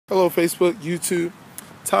Hello, Facebook, YouTube.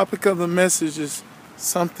 Topic of the message is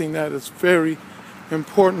something that is very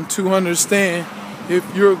important to understand if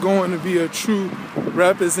you're going to be a true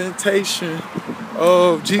representation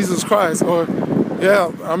of Jesus Christ, and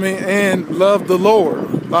love the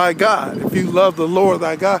Lord thy God. If you love the Lord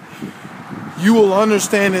thy God, you will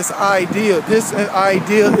understand this idea. This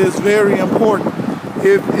idea is very important.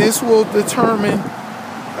 If this will determine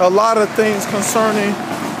a lot of things concerning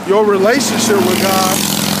your relationship with God,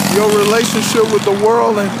 your relationship with the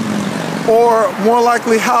world, or more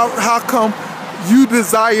likely how come you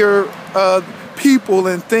desire people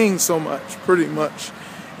and things so much, pretty much.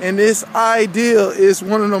 And this idea is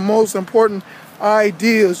one of the most important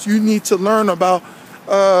ideas you need to learn about,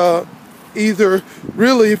 either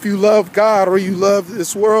really if you love God or you love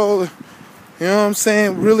this world. You know what I'm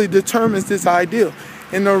saying? Really determines this idea.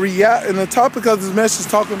 And the topic of this message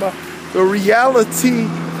is talking about the reality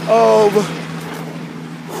of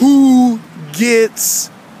who gets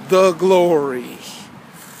the glory.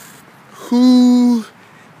 Who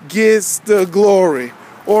gets the glory?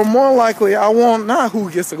 Or more likely, not who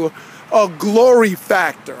gets the glory, a glory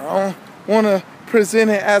factor. I want to present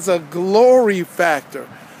it as a glory factor.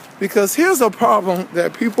 Because here's a problem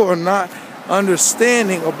that people are not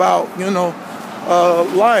understanding about,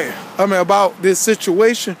 life. About this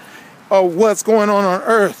situation of what's going on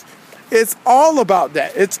earth. It's all about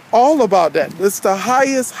that. It's all about that. It's the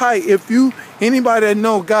highest height. Anybody that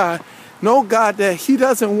know God that he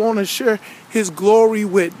doesn't want to share his glory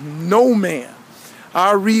with no man.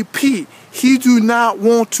 I repeat, he do not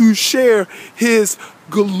want to share his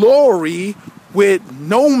glory with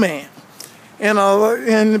no man.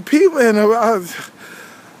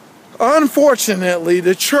 Unfortunately,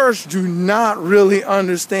 the church do not really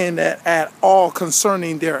understand that at all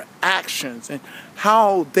concerning their actions and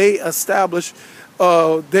how they establish,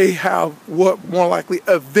 they have what more likely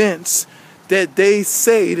events that they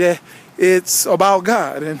say that it's about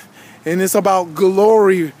God and it's about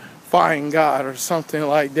glorifying God or something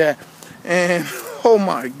like that. And oh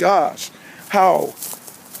my gosh, how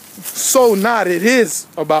so not it is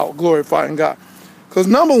about glorifying God. Because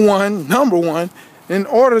number one, in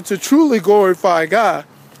order to truly glorify God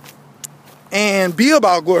and be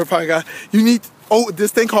about glorifying God, you need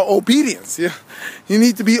this thing called obedience. Yeah, you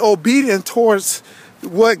need to be obedient towards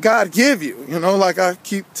what God give you. Like I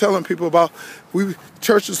keep telling people about,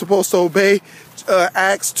 church is supposed to obey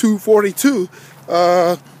Acts 2:42,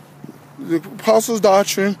 the apostles'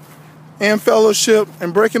 doctrine and fellowship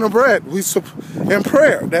and breaking of bread. And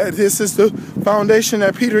prayer. That this is the foundation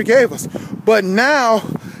that Peter gave us. But now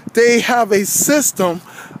they have a system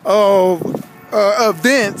of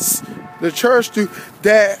events, the church do,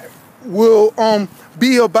 that will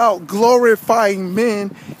be about glorifying men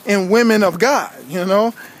and women of God,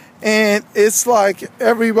 And it's like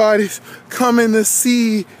everybody's coming to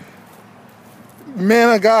see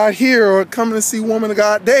man of God here or coming to see woman of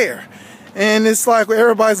God there. And it's like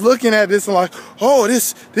everybody's looking at this and like, oh,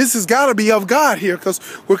 this has got to be of God here, because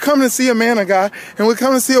we're coming to see a man of God and we're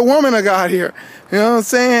coming to see a woman of God here. You know what I'm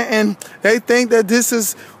saying? And they think that this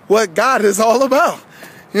is what God is all about.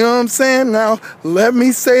 You know what I'm saying? Now, let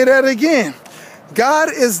me say that again.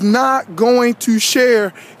 God is not going to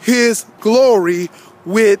share his glory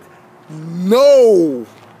with no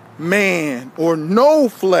man or no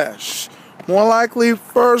flesh. More likely,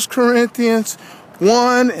 1 Corinthians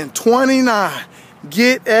 1:29.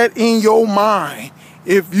 Get that in your mind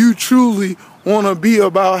if you truly want to be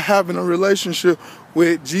about having a relationship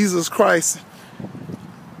with Jesus Christ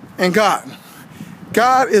and God.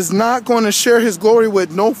 God is not going to share his glory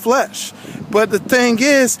with no flesh. But the thing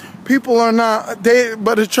is, but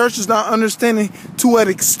the church is not understanding to what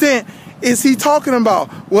extent is he talking about.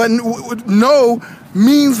 What no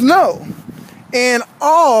means no. And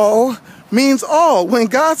all means all. When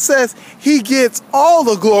God says he gets all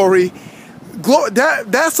the glory,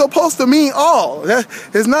 that's supposed to mean all. That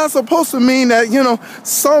is not supposed to mean that,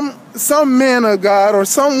 some man of God or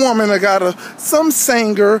some woman of God or some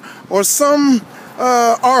singer or some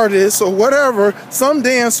artist or whatever, some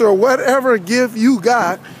dancer or whatever gift you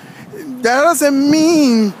got. That doesn't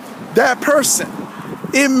mean that person.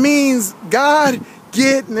 It means God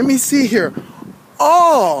let me see here,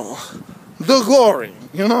 all the glory.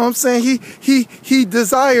 You know what I'm saying? He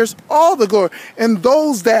desires all the glory. And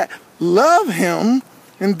those that love him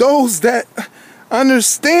and those that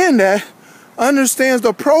understands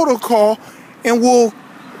the protocol and will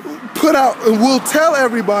tell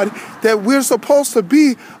everybody that we're supposed to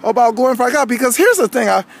be about glorifying God. Because here's the thing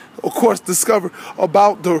I, of course, discovered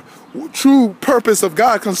about the true purpose of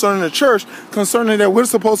God concerning the church, concerning that we're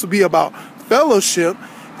supposed to be about fellowship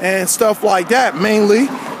and stuff like that mainly.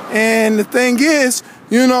 And the thing is,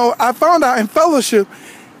 you know, I found out in fellowship,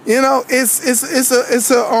 you know, it's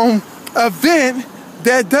a event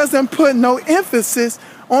that doesn't put no emphasis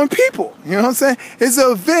on people. You know what I'm saying? It's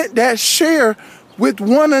an event that share with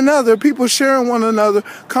one another, people sharing one another,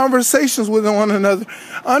 conversations with one another,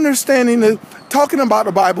 talking about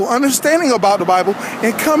the Bible, understanding about the Bible,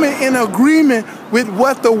 and coming in agreement with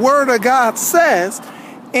what the Word of God says.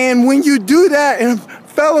 And when you do that in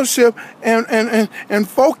fellowship and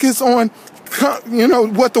focus on, you know,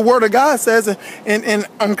 what the Word of God says, and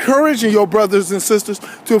encouraging your brothers and sisters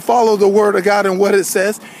to follow the Word of God and what it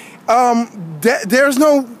says, there's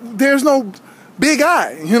no big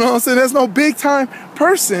I, you know what I'm saying? There's no big time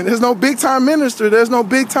person. There's no big time minister. There's no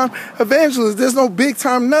big time evangelist. There's no big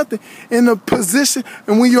time nothing in the position.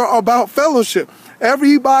 And when you're about fellowship,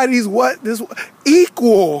 everybody's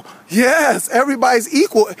equal. Yes, everybody's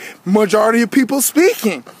equal. Majority of people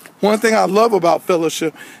speaking. One thing I love about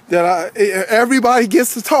fellowship, that everybody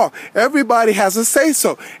gets to talk. Everybody has a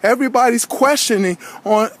say-so. Everybody's questioning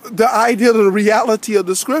on the idea of the reality of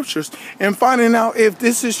the scriptures and finding out if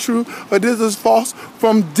this is true or this is false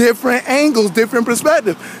from different angles, different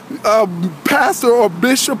perspectives. Pastor or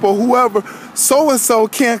bishop or whoever, so-and-so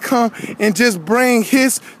can't come and just bring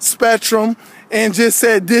his spectrum and just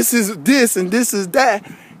say this is this and this is that.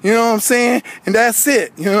 You know what I'm saying? And that's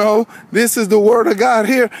it. You know, this is the Word of God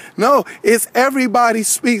here. No, it's everybody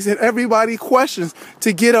speaks and everybody questions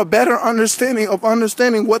to get a better understanding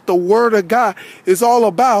what the Word of God is all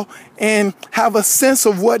about and have a sense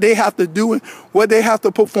of what they have to do and what they have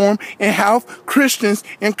to perform, and have Christians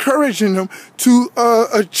encouraging them to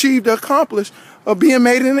achieve the accomplish of being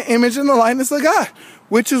made in the image and the likeness of God,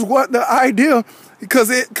 which is what the idea, because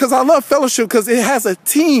I love fellowship because it has a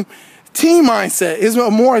team mindset. It's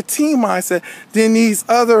more a team mindset than these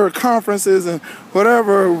other conferences and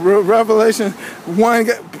whatever. Revelation, one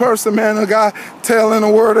person, man of God, telling the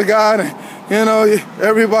Word of God, and you know,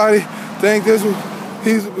 everybody think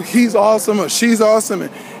he's awesome or she's awesome,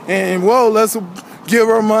 and whoa, let's give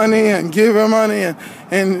her money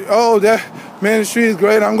and oh, that ministry is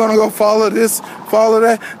great, I'm gonna go follow this, follow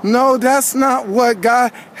that. No, that's not what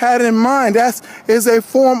God had in mind. That is a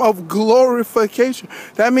form of glorification.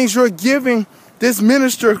 That means you're giving this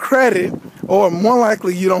minister credit, or more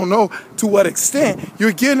likely, you don't know to what extent,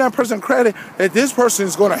 you're giving that person credit that this person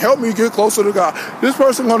is going to help me get closer to God. This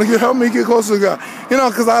person is going to help me get closer to God. You know,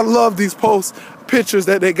 because I love these pictures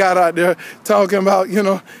that they got out there talking about, you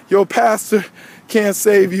know, your pastor can't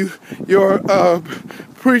save you, your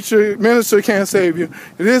minister can't save you,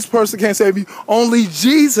 this person can't save you, only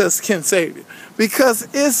Jesus can save you. Because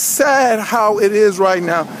it's sad how it is right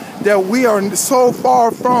now that we are so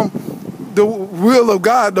far from the will of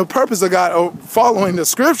God, the purpose of God, or following the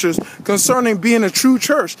scriptures concerning being a true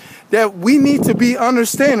church, that we need to be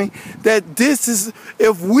understanding that this is,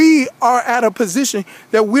 if we are at a position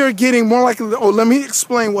that we're getting more likely, let me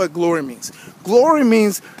explain what glory means. Glory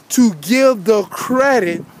means to give the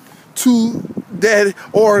credit to that,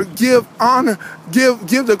 or give honor,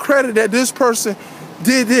 give the credit that this person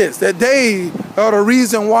did this, that they are the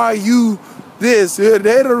reason why you this, they're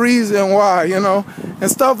the reason why, you know, and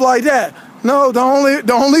stuff like that. No, the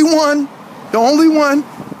only one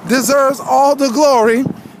deserves all the glory, you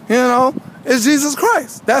know, is Jesus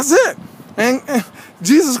Christ. That's it. And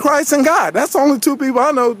Jesus Christ and God. That's the only two people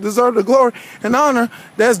I know deserve the glory and honor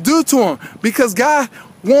that's due to him, because God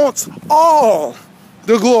wants all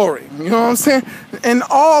the glory, you know what I'm saying? And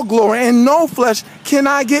all glory, and no flesh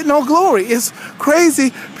cannot get no glory. It's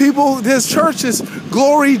crazy, people. This church is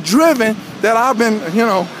glory driven that I've been, you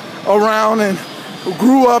know, around and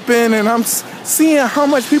grew up in, and I'm seeing how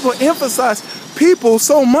much people emphasize people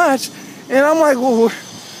so much, and I'm like, well,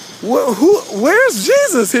 where's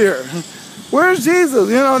Jesus here? Where's Jesus?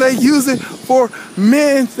 You know, they use it for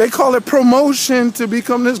men. They call it promotion to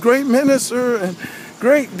become this great minister and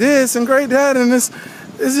great this and great that, and it's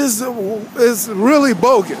really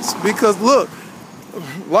bogus. Because look,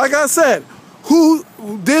 like I said,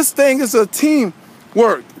 this thing is a team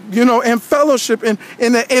work, you know, and fellowship, in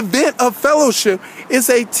the event of fellowship, it's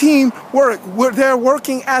a team work where they're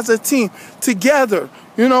working as a team together,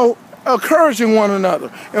 you know, encouraging one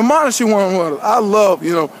another, admonishing one another. I love,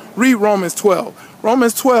 you know, read Romans 12.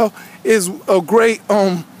 Romans 12 is a great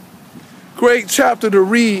chapter to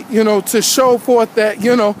read, you know, to show forth that,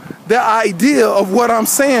 you know, the idea of what I'm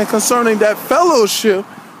saying concerning that fellowship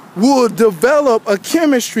will develop a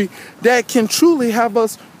chemistry that can truly have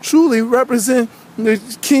us truly represent the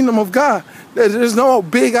kingdom of God, There's no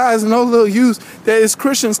big eyes and no little U's. That is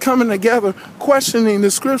Christians coming together, questioning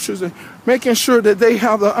the scriptures and making sure that they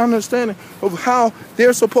have the understanding of how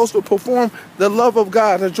they're supposed to perform the love of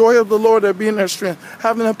God, the joy of the Lord that be in their strength,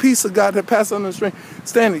 having a peace of God that passes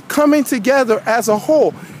understanding, coming together as a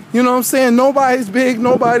whole. You know what I'm saying? Nobody's big,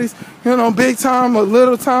 nobody's, big time or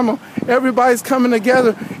little time. Everybody's coming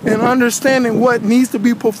together and understanding what needs to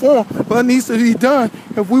be performed, what needs to be done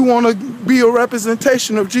if we want to be a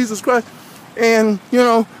representation of Jesus Christ and,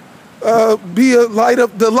 be a light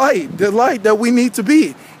of the light that we need to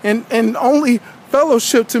be. And only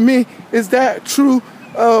fellowship to me is that true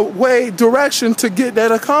direction to get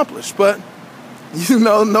that accomplished. But,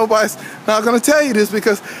 nobody's not going to tell you this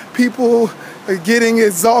because people are getting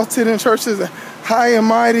exalted in churches and high and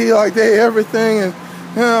mighty like they everything,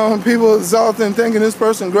 and people exalted and thinking this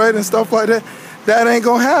person great and stuff like that. That ain't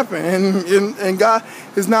gonna happen, and God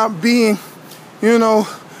is not being,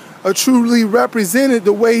 truly represented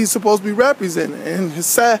the way he's supposed to be represented. And his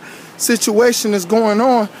sad situation is going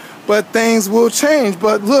on, but things will change.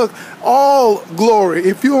 But look, all glory.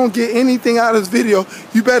 If you don't get anything out of this video,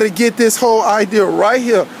 you better get this whole idea right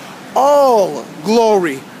here. All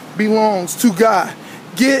glory belongs to God.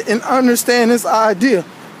 Get and understand this idea.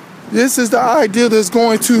 This is the idea that's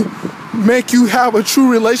going to make you have a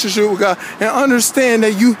true relationship with God and understand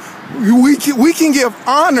that we can give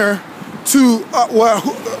honor to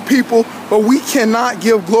people, but we cannot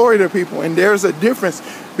give glory to people. And there's a difference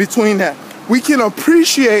between that. We can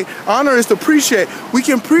appreciate, honor is to appreciate. We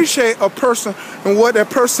can appreciate a person and what that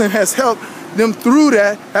person has helped them through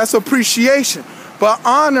that. That's appreciation. But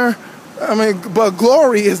honor, but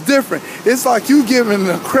glory is different. It's like you giving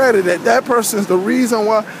the credit that person's the reason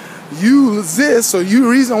why you exist, or you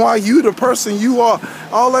reason why you the person you are,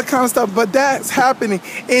 all that kind of stuff. But that's happening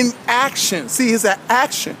in action. See, it's an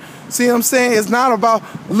action. See what I'm saying? It's not about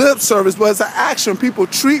lip service, but it's an action. People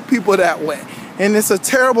treat people that way. And it's a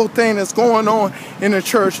terrible thing that's going on in the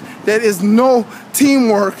church. That is no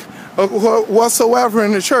teamwork whatsoever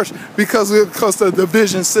in the church because of the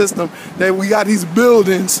division system, that we got these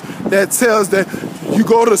buildings that tells that you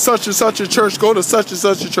go to such and such a church, go to such and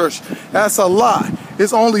such a church. That's a lie.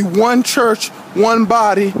 It's only one church, one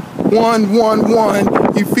body, one.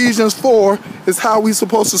 Ephesians 4 is how we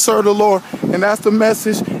supposed to serve the Lord, and that's the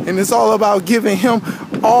message. And it's all about giving him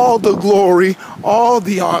all the glory, all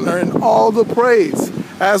the honor, and all the praise,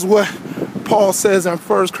 as what Paul says in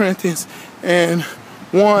 1 Corinthians and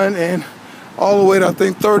 1 and all the way to, I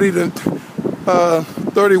think, 30 to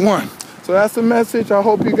 31. So that's the message. I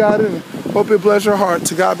hope you got it, and hope it bless your heart.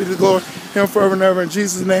 To God be the glory, him forever and ever. In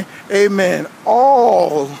Jesus' name, amen.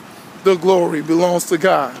 All the glory belongs to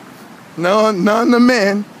God. None to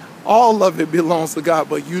men. All of it belongs to God,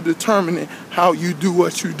 but you determine how you do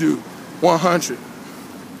what you do. 100.